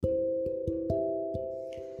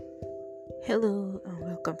Hello and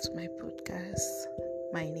welcome to my podcast.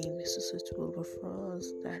 My name is Susutu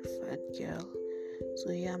Frost, that fat girl.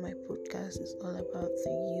 My podcast is all about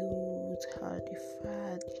the youth, how the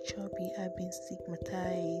fat, the chubby are being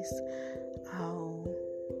stigmatized, how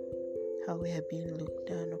we are being looked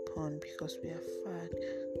down upon because we are fat.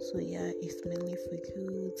 It's mainly for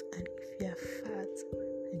youth, and if you are fat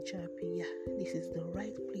and chubby, this is the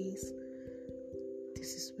right place.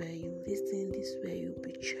 This is where you listen, this is where you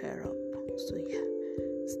be cheer up.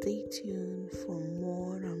 Stay tuned for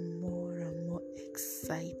more and more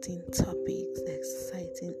exciting topics